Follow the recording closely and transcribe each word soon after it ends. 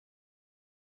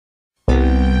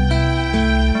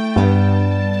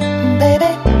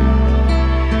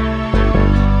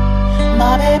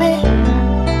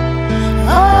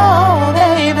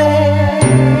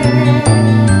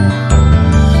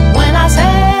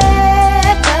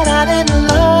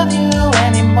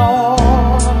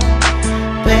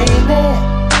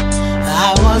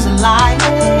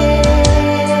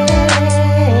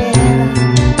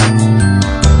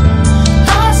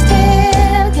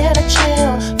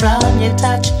your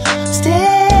touch.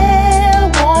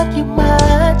 Still want you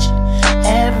much,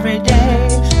 every day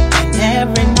and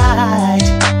every night,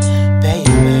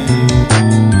 baby.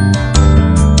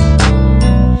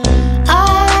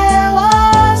 I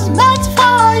was meant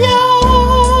for you.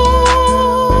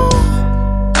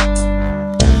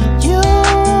 You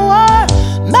were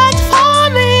meant for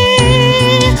me.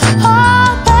 Oh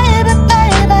baby,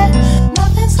 baby,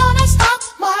 nothing's gonna stop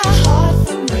my heart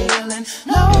from reeling.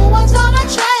 No one's gonna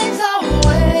change the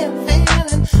way I'm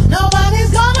feeling.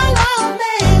 Nobody's gonna love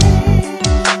me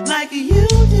like you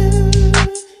do,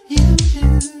 you do.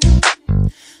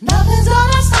 Nothing's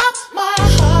gonna stop my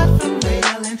heart from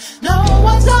reeling. No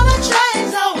one's gonna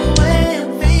change the way I'm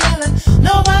feeling.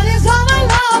 Nobody's gonna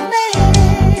love me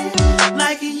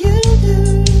like you do,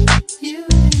 you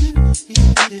do, you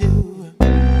do.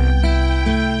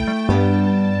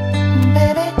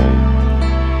 Baby,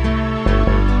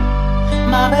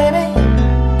 my baby,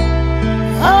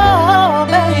 oh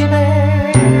baby.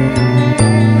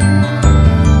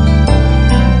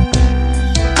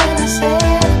 When I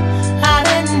said I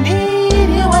didn't need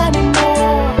you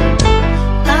anymore,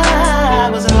 I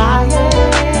was lying.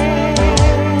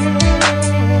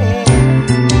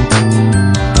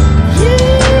 You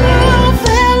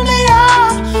filled me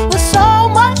up with so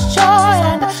much joy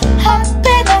and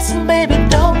happiness, and baby,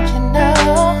 don't you know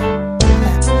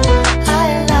I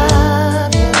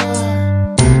love you.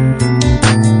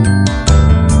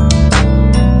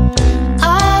 I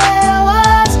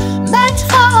was meant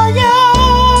for you,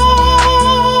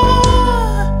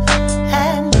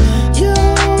 and you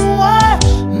were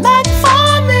meant for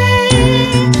me.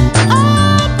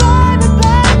 Oh baby,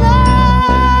 baby,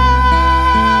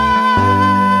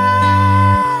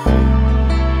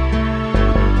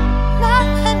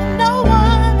 nothing and no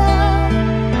one else.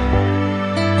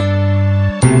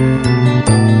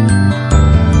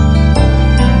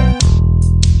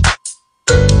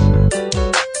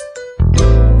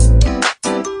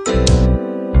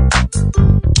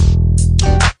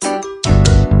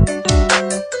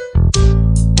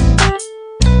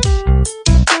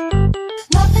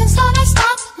 Nothing's gonna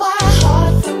stop my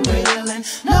heart from reeling.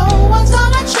 No one's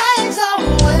gonna change the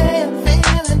way I'm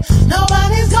feeling.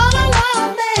 Nobody's gonna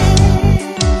love me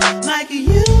like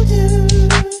you do,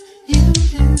 you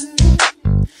do.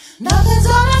 Nothing's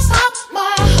gonna stop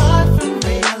my heart from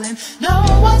reeling. No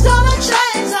one's gonna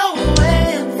change the way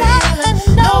I'm feeling.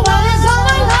 Nobody's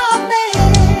gonna love me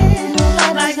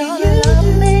like you do,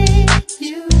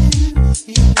 you do,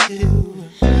 you do.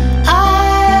 I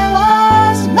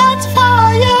was meant for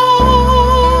you.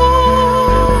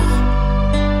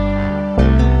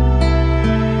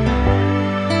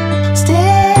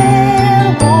 Still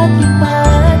want you much.